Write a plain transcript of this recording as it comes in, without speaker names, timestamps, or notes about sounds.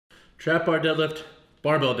Trap bar deadlift,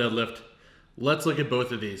 barbell deadlift. Let's look at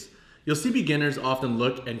both of these. You'll see beginners often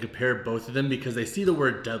look and compare both of them because they see the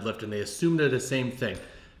word deadlift and they assume they're the same thing.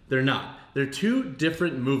 They're not. They're two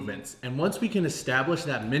different movements, and once we can establish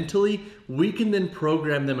that mentally, we can then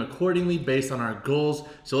program them accordingly based on our goals.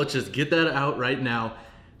 So let's just get that out right now.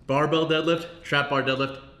 Barbell deadlift, trap bar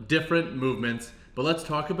deadlift, different movements, but let's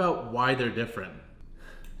talk about why they're different.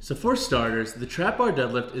 So for starters, the trap bar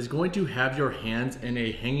deadlift is going to have your hands in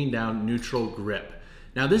a hanging down neutral grip.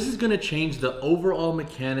 Now this is going to change the overall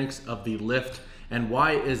mechanics of the lift. And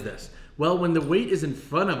why is this? Well, when the weight is in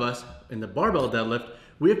front of us in the barbell deadlift,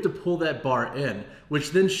 we have to pull that bar in, which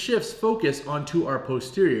then shifts focus onto our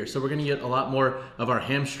posterior. So we're going to get a lot more of our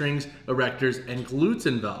hamstrings, erectors, and glutes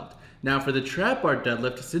involved. Now for the trap bar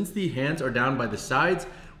deadlift, since the hands are down by the sides,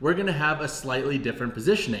 we're going to have a slightly different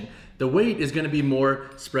positioning. The weight is going to be more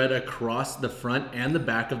spread across the front and the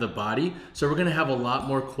back of the body. So we're going to have a lot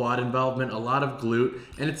more quad involvement, a lot of glute,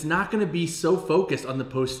 and it's not going to be so focused on the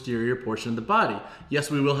posterior portion of the body. Yes,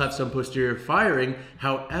 we will have some posterior firing.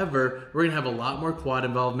 However, we're going to have a lot more quad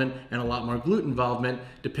involvement and a lot more glute involvement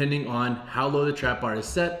depending on how low the trap bar is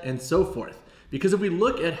set and so forth. Because if we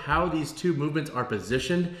look at how these two movements are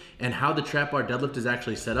positioned and how the trap bar deadlift is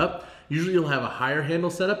actually set up, usually you'll have a higher handle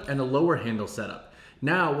setup and a lower handle setup.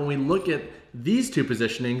 Now, when we look at these two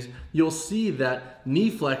positionings, you'll see that knee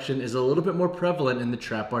flexion is a little bit more prevalent in the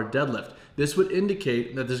trap bar deadlift. This would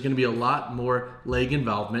indicate that there's going to be a lot more leg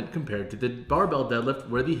involvement compared to the barbell deadlift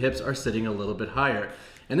where the hips are sitting a little bit higher.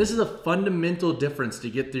 And this is a fundamental difference to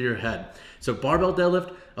get through your head. So barbell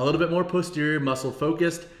deadlift, a little bit more posterior muscle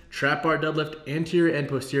focused. Trap bar deadlift, anterior and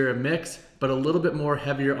posterior mix, but a little bit more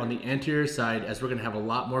heavier on the anterior side as we're gonna have a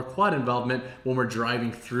lot more quad involvement when we're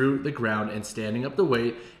driving through the ground and standing up the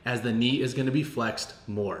weight as the knee is gonna be flexed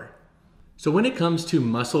more. So when it comes to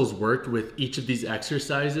muscles worked with each of these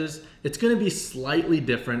exercises, it's gonna be slightly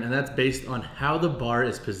different, and that's based on how the bar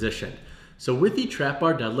is positioned. So with the trap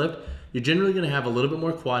bar deadlift, you're generally going to have a little bit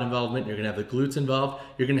more quad involvement. You're going to have the glutes involved.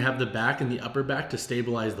 You're going to have the back and the upper back to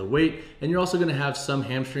stabilize the weight. And you're also going to have some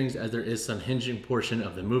hamstrings as there is some hinging portion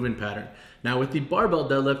of the movement pattern. Now with the barbell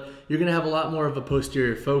deadlift, you're going to have a lot more of a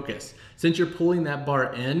posterior focus. Since you're pulling that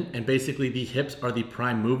bar in and basically the hips are the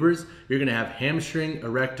prime movers, you're going to have hamstring,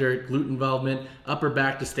 erector, glute involvement, upper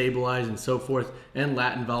back to stabilize and so forth, and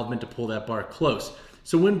lat involvement to pull that bar close.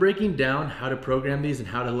 So when breaking down how to program these and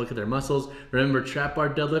how to look at their muscles, remember trap bar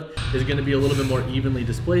deadlift is going to be a little bit more evenly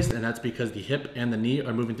displaced, and that's because the hip and the knee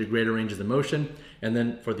are moving through greater ranges of motion. And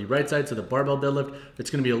then for the right side, so the barbell deadlift, it's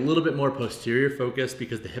going to be a little bit more posterior focused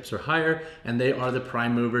because the hips are higher and they are the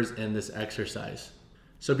prime movers in this exercise.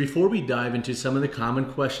 So before we dive into some of the common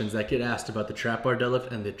questions that get asked about the trap bar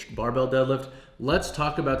deadlift and the barbell deadlift, let's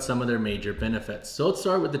talk about some of their major benefits. So let's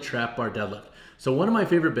start with the trap bar deadlift. So one of my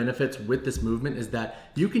favorite benefits with this movement is that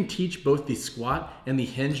you can teach both the squat and the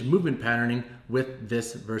hinge movement patterning with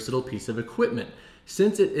this versatile piece of equipment.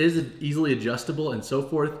 Since it is easily adjustable and so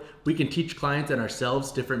forth, we can teach clients and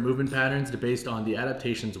ourselves different movement patterns based on the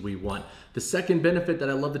adaptations we want. The second benefit that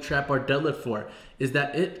I love the trap bar deadlift for is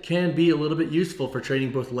that it can be a little bit useful for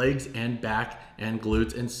training both legs and back and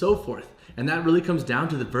glutes and so forth. And that really comes down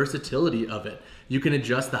to the versatility of it. You can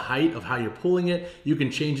adjust the height of how you're pulling it. You can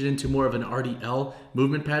change it into more of an RDL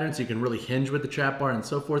movement pattern so you can really hinge with the trap bar and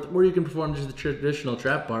so forth. Or you can perform just the traditional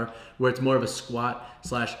trap bar where it's more of a squat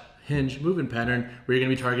slash hinge movement pattern where you're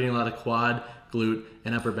gonna be targeting a lot of quad, glute,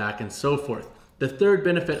 and upper back and so forth. The third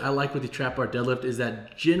benefit I like with the trap bar deadlift is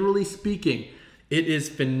that generally speaking, it is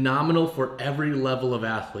phenomenal for every level of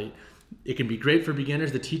athlete. It can be great for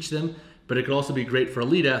beginners to teach them, but it could also be great for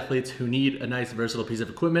elite athletes who need a nice versatile piece of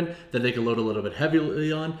equipment that they can load a little bit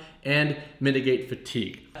heavily on and mitigate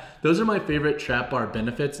fatigue. Those are my favorite trap bar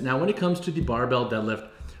benefits. Now when it comes to the barbell deadlift,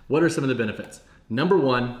 what are some of the benefits? Number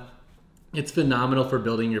one, it's phenomenal for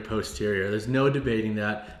building your posterior. There's no debating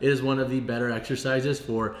that. It is one of the better exercises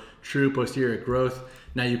for true posterior growth.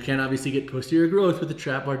 Now you can obviously get posterior growth with the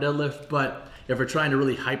trap bar deadlift, but if we're trying to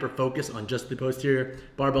really hyper focus on just the posterior,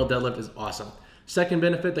 barbell deadlift is awesome. Second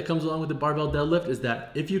benefit that comes along with the barbell deadlift is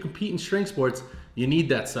that if you compete in strength sports, you need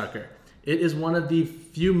that sucker. It is one of the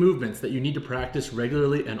few movements that you need to practice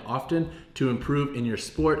regularly and often to improve in your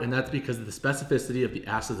sport, and that's because of the specificity of the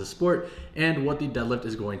ask of the sport and what the deadlift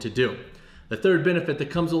is going to do. The third benefit that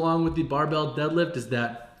comes along with the barbell deadlift is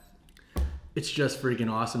that it's just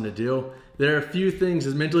freaking awesome to do. There are a few things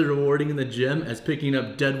as mentally rewarding in the gym as picking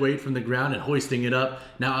up dead weight from the ground and hoisting it up.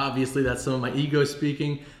 Now obviously that's some of my ego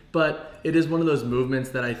speaking, but it is one of those movements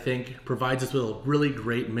that I think provides us with a really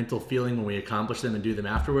great mental feeling when we accomplish them and do them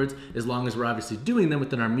afterwards, as long as we're obviously doing them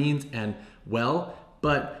within our means and well,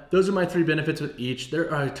 But those are my 3 benefits with each.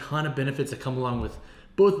 There are a ton of benefits that come along with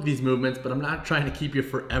both of these movements, but I'm not trying to keep you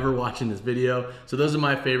forever watching this video. So those are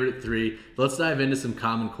my favorite 3. Let's dive into some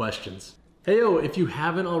common questions. Heyo, if you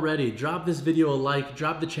haven't already, drop this video a like,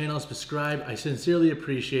 drop the channel, subscribe. I sincerely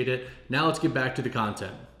appreciate it. Now let's get back to the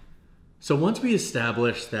content. So once we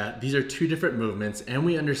establish that these are 2 different movements and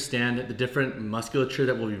we understand the different musculature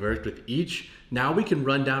that will be worked with each, now we can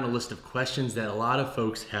run down a list of questions that a lot of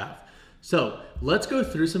folks have. So let's go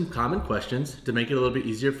through some common questions to make it a little bit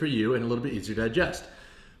easier for you and a little bit easier to digest.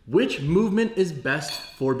 Which movement is best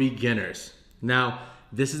for beginners? Now,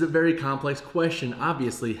 this is a very complex question,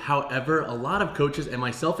 obviously. However, a lot of coaches, and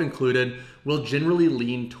myself included, will generally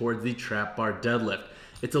lean towards the trap bar deadlift.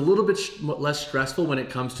 It's a little bit less stressful when it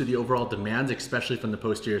comes to the overall demands, especially from the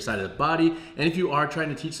posterior side of the body. And if you are trying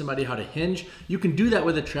to teach somebody how to hinge, you can do that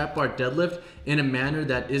with a trap bar deadlift in a manner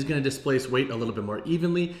that is going to displace weight a little bit more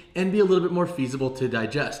evenly and be a little bit more feasible to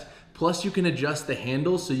digest. Plus, you can adjust the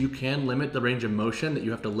handles so you can limit the range of motion that you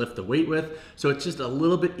have to lift the weight with. So it's just a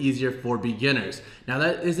little bit easier for beginners. Now,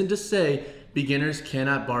 that isn't to say beginners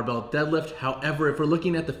cannot barbell deadlift. However, if we're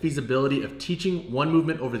looking at the feasibility of teaching one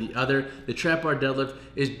movement over the other, the trap bar deadlift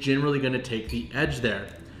is generally going to take the edge there.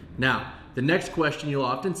 Now, the next question you'll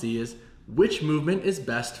often see is, which movement is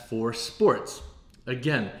best for sports?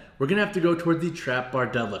 Again, we're going to have to go toward the trap bar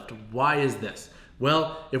deadlift. Why is this?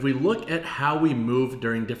 Well, if we look at how we move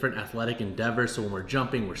during different athletic endeavors, so when we're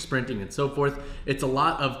jumping, we're sprinting and so forth, it's a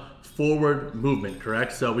lot of forward movement,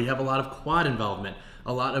 correct? So we have a lot of quad involvement,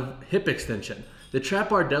 a lot of hip extension. The trap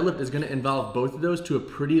bar deadlift is going to involve both of those to a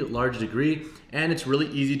pretty large degree, and it's really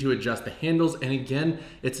easy to adjust the handles. And again,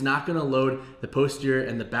 it's not going to load the posterior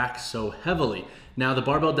and the back so heavily. Now, the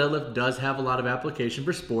barbell deadlift does have a lot of application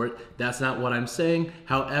for sport. That's not what I'm saying.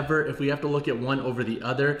 However, if we have to look at one over the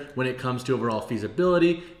other when it comes to overall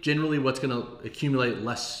feasibility, generally what's going to accumulate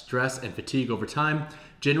less stress and fatigue over time,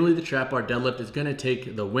 generally the trap bar deadlift is going to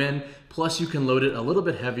take the win. Plus, you can load it a little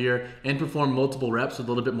bit heavier and perform multiple reps with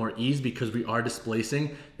a little bit more ease because we are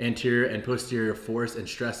displacing anterior and posterior force and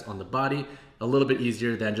stress on the body a little bit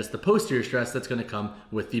easier than just the posterior stress that's going to come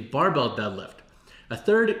with the barbell deadlift. A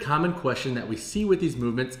third common question that we see with these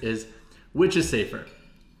movements is, which is safer?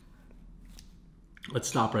 Let's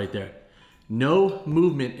stop right there. No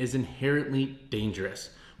movement is inherently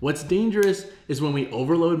dangerous. What's dangerous is when we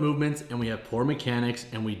overload movements and we have poor mechanics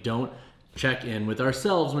and we don't check in with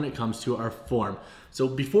ourselves when it comes to our form. So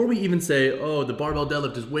before we even say, oh, the barbell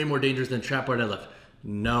deadlift is way more dangerous than trap bar deadlift,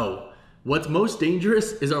 no. What's most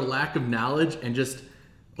dangerous is our lack of knowledge and just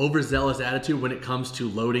overzealous attitude when it comes to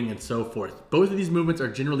loading and so forth. Both of these movements are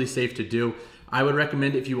generally safe to do. I would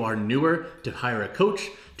recommend, if you are newer, to hire a coach,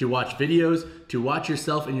 to watch videos, to watch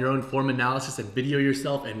yourself in your own form analysis and video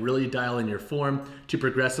yourself and really dial in your form to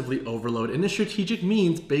progressively overload in a strategic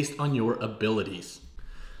means based on your abilities.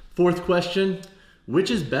 Fourth question, which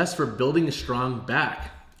is best for building a strong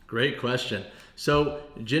back? Great question. So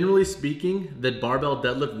generally speaking, the barbell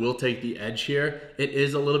deadlift will take the edge here. It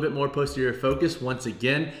is a little bit more posterior focused once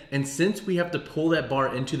again. And since we have to pull that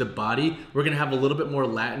bar into the body, we're gonna have a little bit more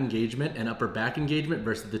lat engagement and upper back engagement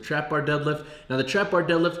versus the trap bar deadlift. Now the trap bar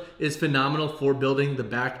deadlift is phenomenal for building the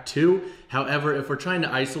back too. However, if we're trying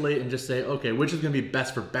to isolate and just say, okay, which is gonna be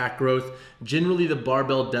best for back growth, generally the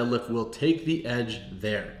barbell deadlift will take the edge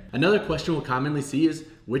there. Another question we'll commonly see is,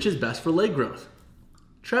 which is best for leg growth?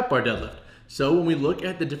 Trap bar deadlift. So when we look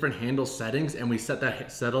at the different handle settings and we set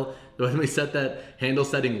that handle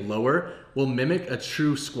setting lower, we'll mimic a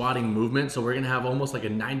true squatting movement. So we're gonna have almost like a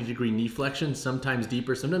 90-degree knee flexion, sometimes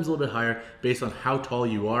deeper, sometimes a little bit higher based on how tall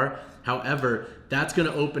you are. However, that's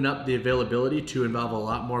gonna open up the availability to involve a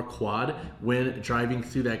lot more quad when driving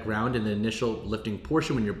through that ground in the initial lifting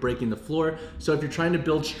portion when you're breaking the floor. So if you're trying to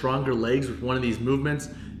build stronger legs with one of these movements,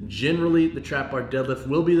 generally the trap bar deadlift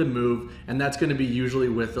will be the move, and that's gonna be usually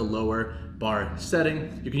with a lower bar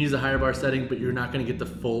setting. You can use a higher bar setting, but you're not gonna get the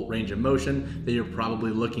full range of motion that you're probably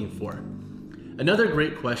looking for. Another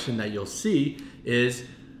great question that you'll see is,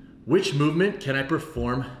 which movement can I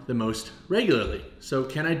perform the most regularly? So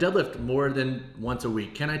can I deadlift more than once a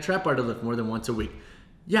week? Can I trap bar deadlift more than once a week?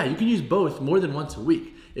 Yeah, you can use both more than once a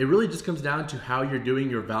week. It really just comes down to how you're doing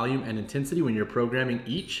your volume and intensity when you're programming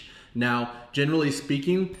each. Now, generally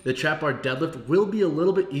speaking, the trap bar deadlift will be a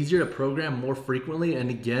little bit easier to program more frequently. And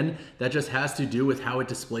again, that just has to do with how it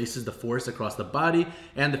displaces the force across the body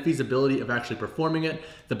and the feasibility of actually performing it.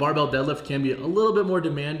 The barbell deadlift can be a little bit more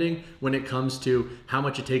demanding when it comes to how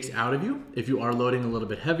much it takes out of you if you are loading a little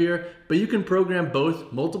bit heavier, but you can program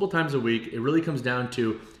both multiple times a week. It really comes down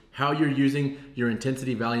to how you're using your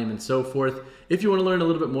intensity, volume, and so forth. If you want to learn a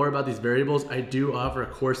little bit more about these variables, I do offer a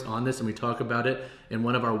course on this and we talk about it in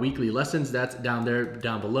one of our weekly lessons. That's down there,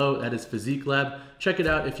 down below. That is Physique Lab. Check it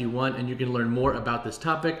out if you want, and you can learn more about this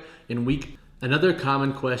topic in week. Another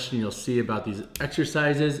common question you'll see about these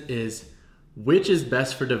exercises is, which is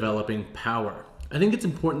best for developing power? I think it's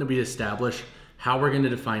important that we establish how we're going to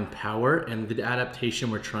define power and the adaptation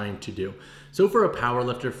we're trying to do. So for a power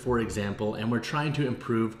lifter, for example, and we're trying to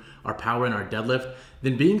improve our power in our deadlift,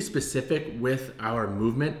 then being specific with our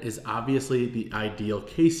movement is obviously the ideal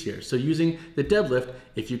case here. So using the deadlift,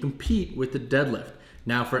 if you compete with the deadlift.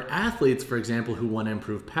 Now for athletes, for example, who want to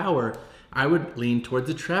improve power, I would lean towards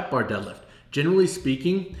the trap bar deadlift. Generally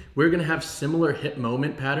speaking, we're going to have similar hip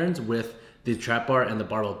moment patterns with the trap bar and the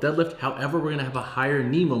barbell deadlift. However, we're gonna have a higher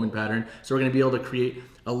knee moment pattern. So we're gonna be able to create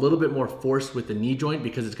a little bit more force with the knee joint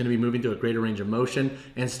because it's gonna be moving to a greater range of motion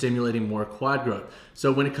and stimulating more quad growth.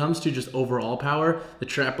 So when it comes to just overall power, the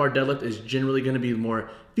trap bar deadlift is generally gonna be more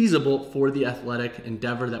feasible for the athletic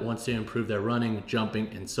endeavor that wants to improve their running, jumping,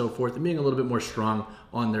 and so forth, and being a little bit more strong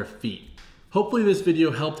on their feet. Hopefully this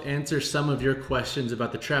video helped answer some of your questions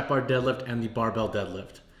about the trap bar deadlift and the barbell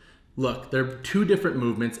deadlift. Look, they're two different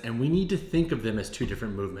movements and we need to think of them as two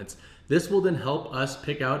different movements. This will then help us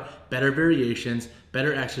pick out better variations,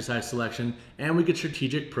 better exercise selection, and we get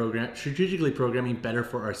strategically programming better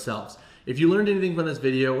for ourselves. If you learned anything from this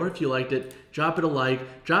video or if you liked it, drop it a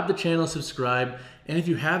like, drop the channel, subscribe, and if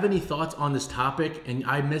you have any thoughts on this topic and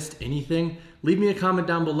I missed anything, leave me a comment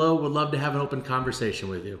down below. Would love to have an open conversation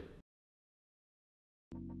with you.